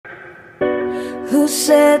Who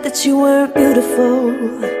said that you weren't beautiful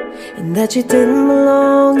and that you didn't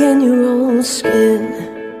belong in your own skin?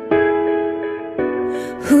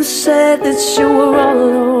 Who said that you were all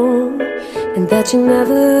alone and that you're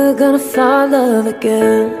never gonna find love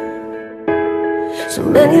again? So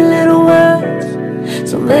many little words,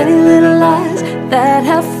 so many little lies that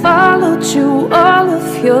have followed you all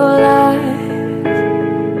of your life.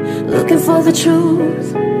 Looking for the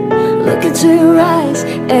truth, look into your eyes,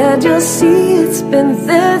 and you'll see it's been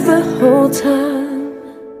there the whole time.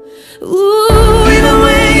 Ooh, even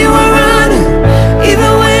when you were running,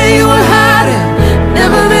 even when you were hiding,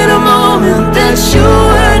 never been a moment that you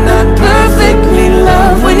were not perfectly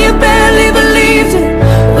loved. When you barely believed it,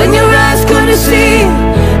 when your eyes couldn't see it,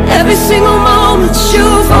 every single moment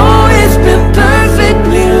you've always been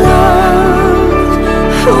perfectly loved.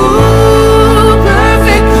 Ooh,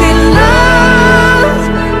 perfectly loved.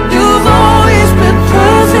 You've always been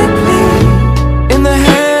perfectly in the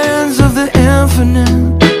hands of the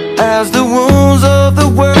infinite, as the wounds of the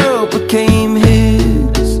world became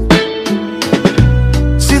his.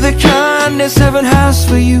 See the kindness heaven has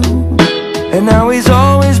for you, and now he's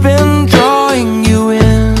always been drawing you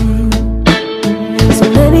in. So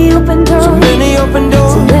many open doors, so many open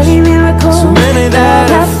doors, so many miracles, so many that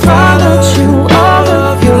have followed you all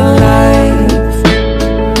of your life.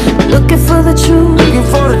 Looking for the truth, looking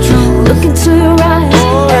for the truth, look into your eyes,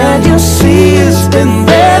 oh, and you'll see it's been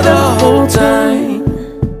there the whole time.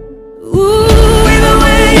 Ooh, even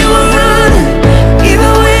when you were running,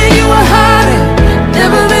 even when you were hiding,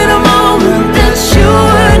 never been a moment that you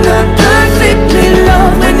were not perfectly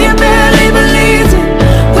loved. When you barely believed it,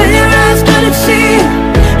 when your eyes couldn't see it,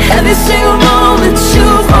 every single moment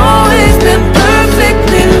you've always been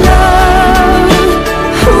perfectly loved.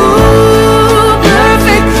 Ooh,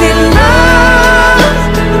 perfectly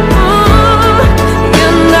loved.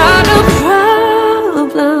 You're not a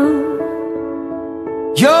problem,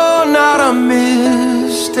 you're not a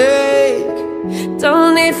mistake.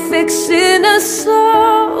 Don't need fixing or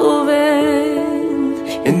solving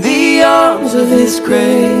in the arms of His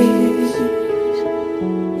grace.